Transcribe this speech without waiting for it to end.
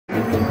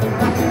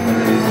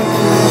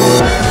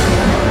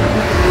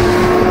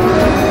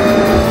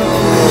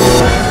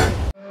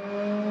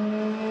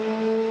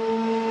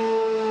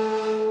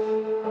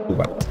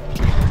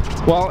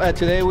Well,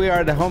 today we are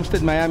at the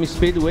Homestead-Miami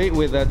Speedway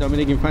with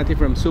Dominick Infante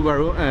from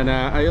Subaru, and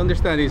I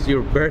understand it's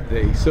your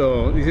birthday,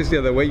 so this is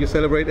the way you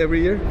celebrate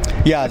every year?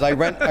 Yeah, I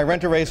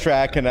rent a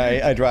racetrack and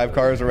I drive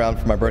cars around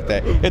for my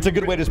birthday. It's a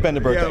good way to spend a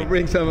birthday. Yeah,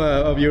 bring some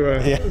of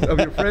your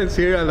friends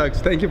here, and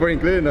thank you for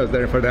including us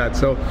there for that.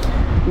 So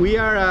we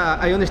are,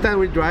 I understand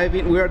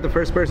we are the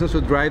first persons to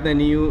drive the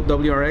new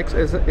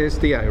WRX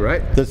STI,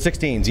 right? The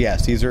 16s,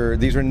 yes. These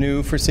are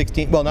new for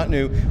 16. Well, not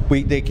new.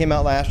 They came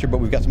out last year, but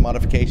we've got some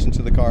modifications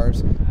to the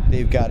cars.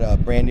 They've got a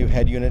brand new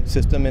head unit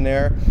system in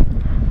there,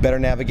 better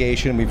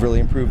navigation. We've really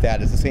improved that.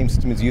 It's the same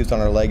system as used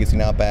on our Legacy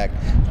and Outback.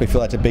 So we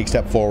feel that's a big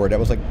step forward. That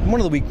was like one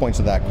of the weak points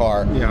of that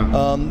car. Yeah.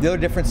 The other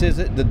difference is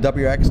that the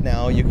WRX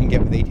now you can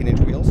get with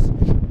 18-inch wheels.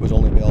 It was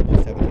only available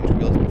with 17-inch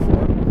wheels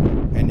before.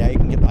 And now you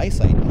can get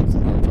eyesight,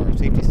 our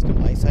safety system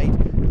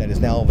eyesight, that is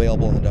now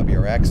available in the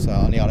WRX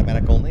on the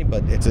automatic only,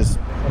 but it's this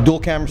dual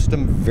camera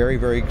system, very,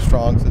 very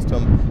strong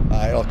system.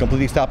 It'll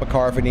completely stop a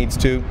car if it needs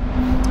to,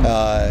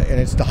 and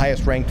it's the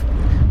highest ranked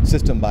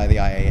system by the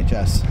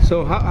IAHS.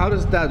 So how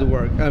does that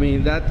work? I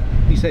mean,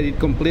 you said it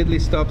completely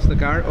stops the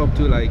car up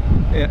to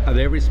at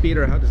every speed,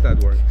 or how does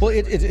that work? Well,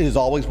 it is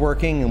always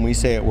working, and we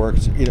say it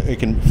works. It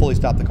can fully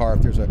stop the car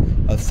if there's a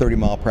 30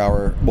 mile per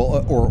hour,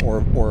 well,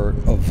 or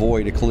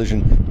avoid a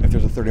collision if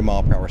there's a 30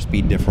 mile per hour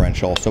speed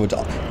differential. So it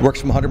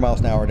works from 100 miles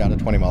an hour down to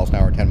 20 miles an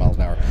hour, 10 miles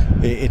an hour.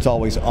 It's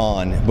always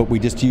on, but we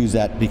just use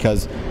that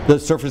because the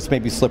surface may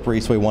be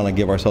slippery, so we want to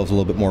give ourselves a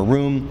little bit more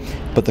room.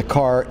 But the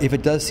car, if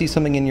it does see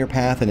something in your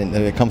path and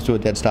it comes to a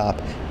dead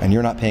stop and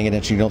you're not paying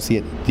attention, you don't see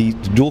it,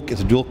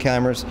 it's dual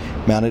cameras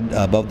mounted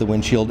above the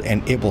windshield,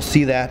 and it will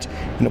see that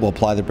and it will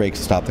apply the brakes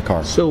to stop the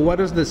car. So what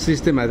does the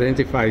system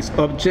identify?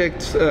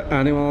 Objects,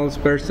 animals,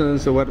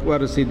 persons, so what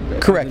does it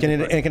Correct,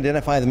 and it can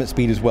identify them at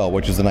speed as well,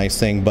 which is a nice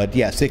thing. But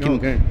yes, it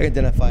can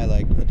identify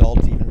like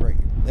adults, even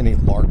any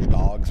large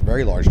dogs,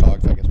 very large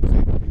dogs, I guess we'll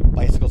say,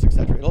 bicycles,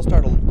 etc. It'll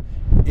start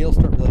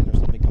realizing there's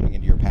something coming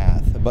into your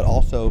path. But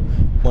also,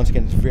 once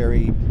again, it's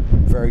very,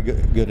 very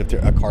good if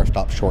a car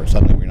stops short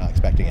suddenly when you're not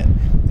expecting it.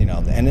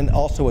 And then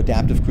also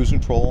adaptive cruise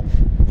control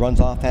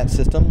runs off that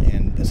system,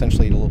 and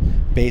essentially it'll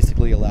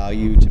basically allow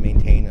you to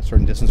maintain a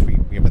certain distance. We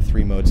have a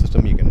 3-mode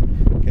system. You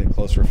can get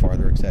closer,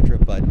 farther, etc.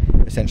 But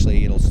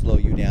essentially, it'll slow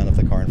you down if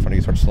the car in front of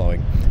you starts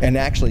slowing. And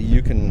actually,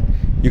 you can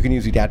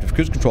use the adaptive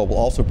cruise control. Will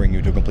also bring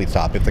you to a complete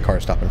stop if the car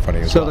is stopped in front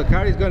of you. So the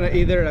car is going to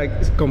either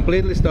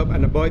completely stop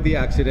and avoid the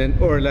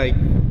accident, or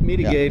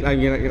mitigate.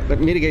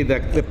 Mitigate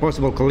the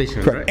possible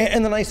collision. Correct. Right?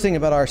 And the nice thing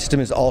about our system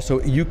is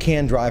also you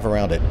can drive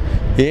around it.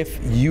 If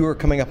you are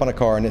coming up on a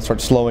car and it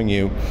starts slowing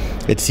you,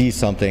 it sees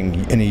something,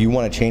 and you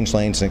want to change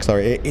lanes and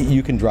accelerate,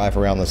 you can drive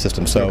around the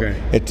system. So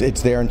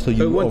it's there until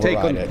you override it. It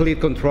won't take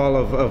complete control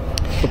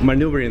of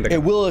maneuvering the car.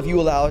 It will if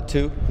you allow it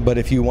to, but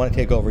if you want to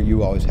take over,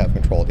 you always have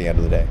control at the end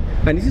of the day.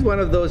 And this is one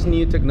of those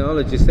new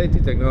technologies, safety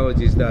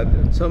technologies, that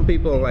some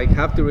people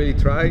have to really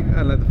try,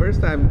 and at the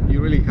first time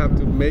you really have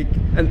to make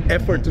an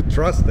effort to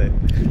trust it,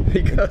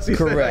 because you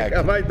say,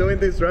 am I doing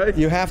this right?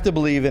 You have to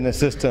believe in a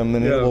system,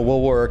 and it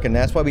will work, and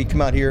that's why we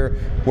come out here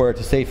where it's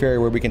a safe area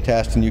where we can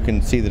test and you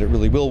can see that it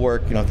really will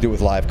work. You don't have to do it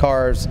with live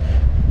cars.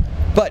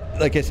 But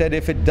like I said,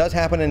 if it does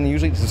happen, and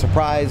usually it's a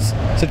surprise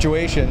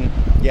situation,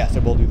 yes,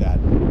 it will do that.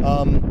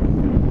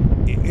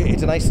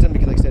 It's a nice system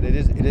because, like I said, it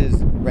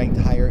is ranked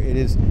higher. It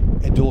is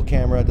a dual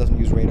camera. It doesn't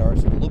use radar,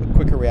 so it's a little bit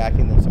quicker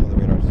reacting than some of the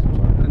radar systems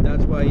are. And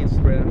that's why it's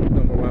ranked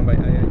 #1 by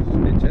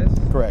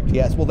IAHS? Correct,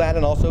 yes. Well, that,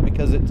 and also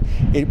because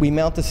we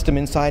mount the system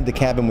inside the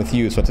cabin with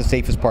you, so it's the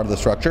safest part of the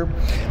structure.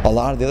 A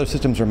lot of the other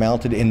systems are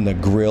mounted in the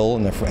grille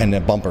and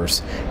the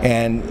bumpers.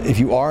 And if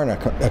you are in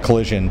a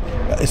collision,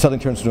 it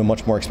suddenly turns into a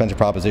much more expensive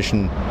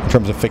proposition in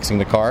terms of fixing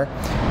the car,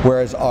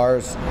 whereas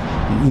ours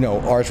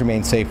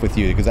remains safe with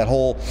you, because that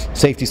whole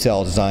safety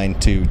cell is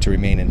designed to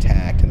remain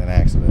intact in an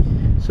accident.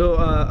 So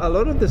a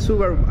lot of the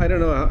Subaru, I don't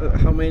know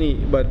how many,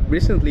 but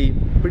recently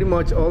pretty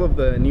much all of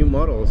the new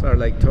models are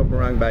top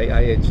ranked by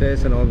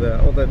IHS and all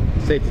the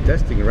safety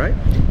testing, right?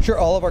 Sure,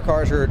 all of our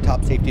cars are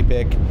top safety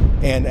pick,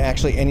 and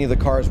actually any of the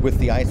cars with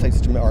the eyesight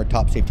system are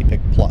top safety pick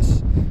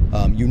plus.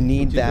 You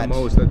need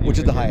which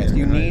is the highest.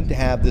 You need to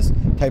have this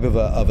type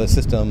of a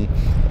system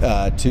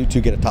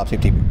to get a top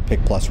safety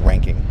pick plus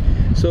ranking.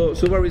 So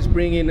Subaru is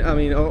bringing,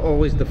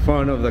 always the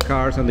fun of the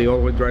cars and the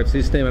all-wheel drive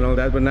system and all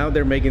that, but now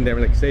they're making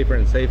them safer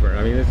and safer.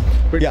 It's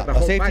pretty, the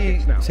whole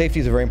package now.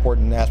 Safety is a very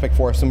important aspect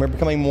for us, and we're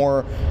becoming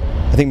more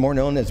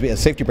known as a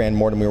safety brand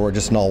more than we were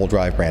just an all-wheel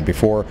drive brand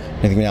before.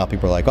 I think now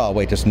people are like, oh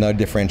wait, just another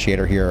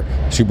differentiator here.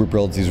 Subaru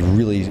builds these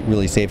really,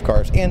 really safe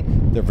cars,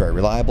 and they're very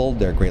reliable.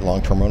 They're great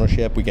long-term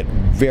ownership. We get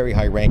very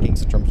high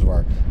rankings in terms of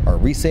our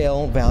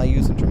resale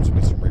values, in terms of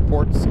consumer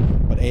reports.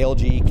 But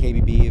ALG,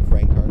 KBB have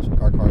ranked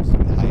our cars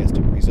with the highest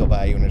resale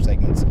value in their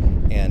segments,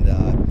 and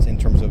in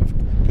terms of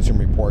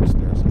consumer reports,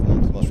 they're one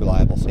of the most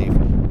reliable, safe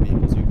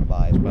vehicles you can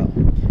buy as well.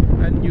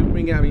 And you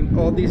bring,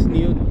 all this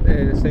new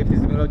safety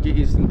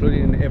technology is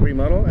included in every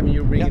model.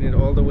 You're bringing it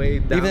all the way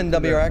down. Even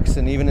in WRX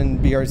and even in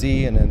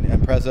BRZ and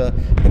Impreza,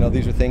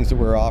 these are things that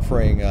we're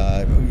offering,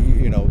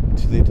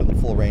 to the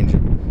full range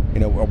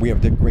of, we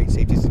have the great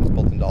safety systems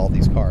built into all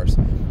these cars.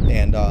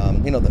 And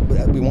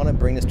we want to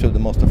bring this to the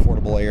most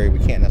affordable area we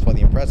can. That's why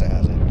the Impreza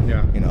has it.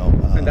 Yeah.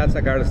 And that's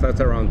a car that starts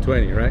around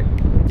 20, right?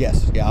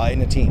 Yes. Yeah, in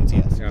the teens.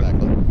 Yes,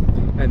 exactly.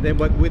 And then,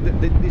 but with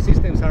these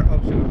systems are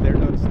optional. They're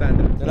not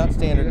standard. They're not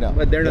standard, no.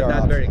 But they're not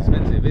that very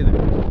expensive either.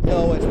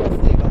 No, it's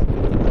roughly about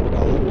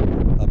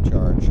 $1,500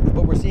 upcharge.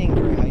 But we're seeing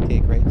very high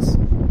take rates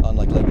on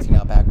like Legacy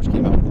Now Pack, which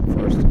came out with them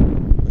first.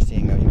 We're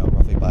seeing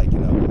roughly about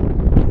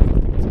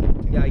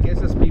 50%. Yeah, I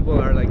guess as people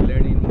are like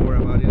learning more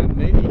about it and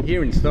maybe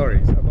hearing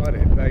stories about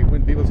it, like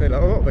when people say,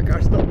 "Oh, the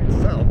car stopped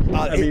itself."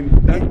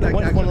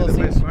 That's one of those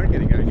things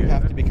marketing idea. You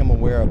have to become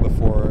aware of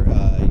before,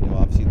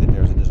 obviously that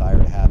there's a desire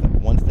to have it.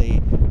 Once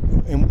they,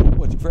 and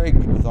what's very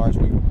good with ours,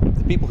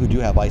 the people who do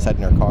have eyesight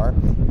in their car,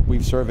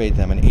 we've surveyed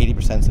them, and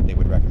 80% said they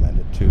would recommend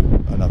it to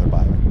another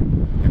buyer.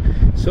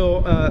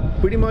 So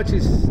pretty much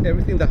is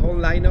everything, the whole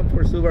lineup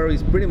for Subaru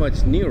is pretty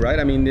much new, right?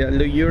 I mean,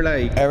 you're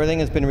like... Everything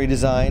has been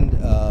redesigned.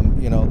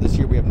 This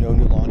year we have no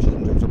new launches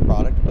in terms of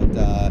product, but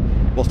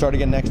we'll start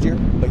again next year.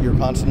 But you're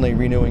constantly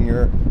renewing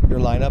your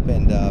lineup,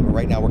 and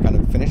right now we're kind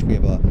of finished. We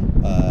have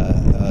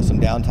some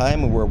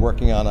downtime, and we're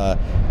working on a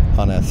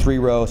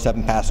 3-row,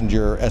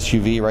 7-passenger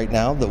SUV right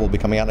now that will be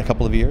coming out in a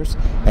couple of years,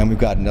 and we've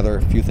got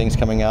another few things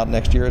coming out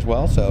next year as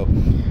well. So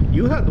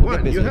you had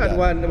one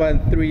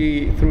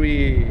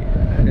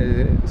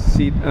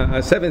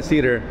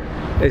 7-seater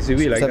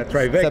SUV, like a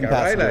Tribeca,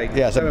 right? Like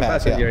yeah,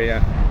 7-passenger,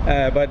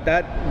 yeah. But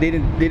that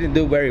didn't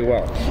do very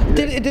well.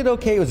 It did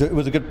okay. It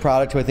was a good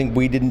product. I think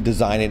we didn't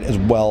design it as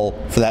well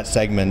for that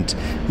segment.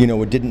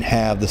 It didn't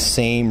have the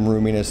same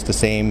roominess, the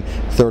same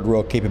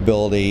third-row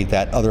capability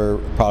that other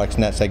products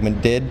in that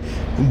segment did.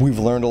 We've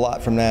learned a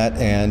lot from that,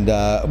 and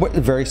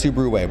very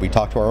Subaru way. We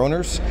talked to our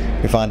owners,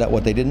 we found out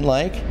what they didn't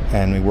like,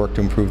 and we worked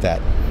to improve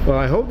that. Well,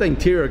 I hope the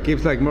interior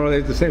keeps like more or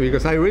less the same,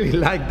 because I really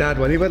liked that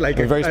one. It was like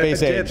a very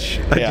space age,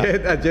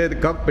 a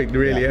jet cockpit,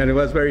 really, and it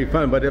was very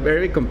fun, but a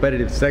very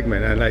competitive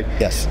segment. And like,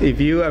 yes,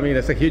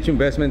 it's a huge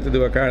investment to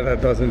do a car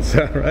that doesn't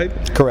sell, right?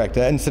 Correct.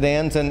 And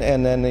sedans and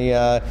then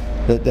the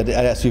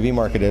SUV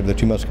market are the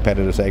two most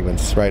competitive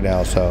segments right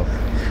now. So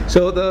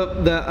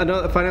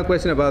another final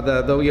question about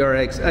the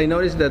WRX. I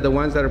noticed that the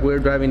ones that we're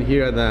driving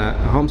here at the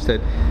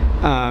Homestead,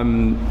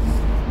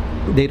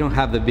 they don't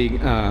have the big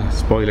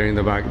spoiler in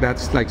the back.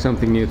 That's like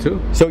something new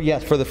too? So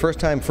yes, for the first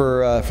time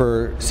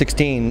for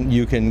 16,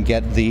 you can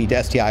get the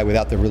STI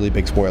without the really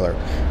big spoiler.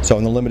 So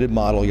in the limited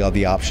model, you'll have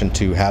the option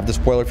to have the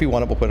spoiler if you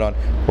want it, we'll put it on,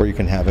 or you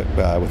can have it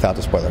without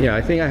the spoiler. Yeah,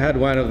 I think I had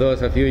one of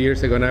those a few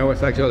years ago, and I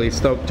was actually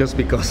stopped just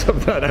because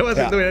of that. I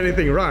wasn't doing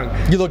anything wrong.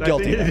 You look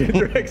guilty.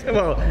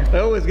 Well, I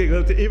always get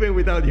guilty, even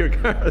without your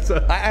car.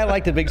 So. I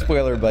like the big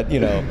spoiler, but I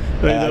know,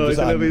 it's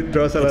a little bit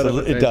draws a lot of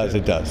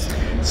attention. It does.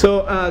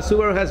 So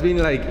Subaru has been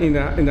like in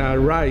a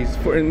rise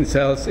in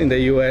sales in the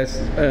U.S.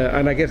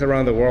 And I guess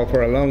around the world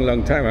for a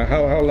long time.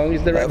 How long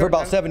is the record? For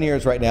about 7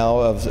 years right now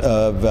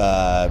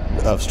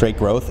of straight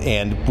growth,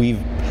 and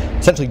we've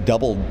essentially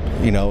doubled.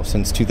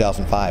 Since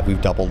 2005,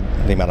 we've doubled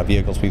the amount of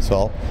vehicles we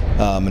sell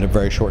in a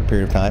very short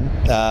period of time.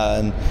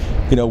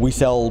 We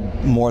sell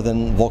more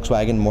than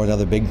Volkswagen, more than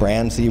other big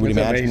brands that you would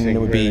imagine. Amazing, it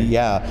would really. be,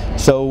 yeah.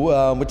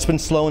 So it's been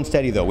slow and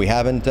steady though. We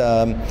haven't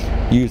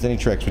used any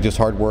tricks. We just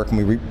hard work,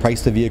 and we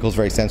price the vehicles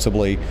very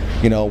sensibly.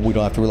 We don't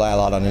have to rely a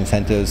lot on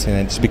incentives,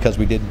 and it's because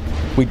we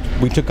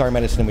took our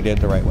medicine and we did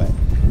it the right way.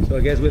 So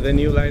I guess with the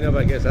new lineup,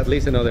 I guess at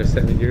least another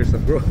 7 years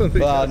of growth.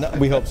 No,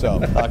 we hope so.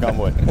 Knock on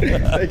wood.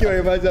 Thank you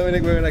very much,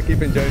 Dominic. We're going to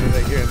keep enjoying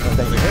it here.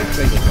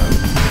 Thank you.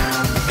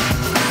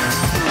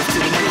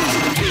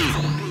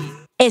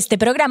 Este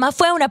programa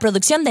fue una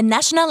producción de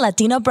National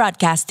Latino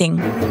Broadcasting.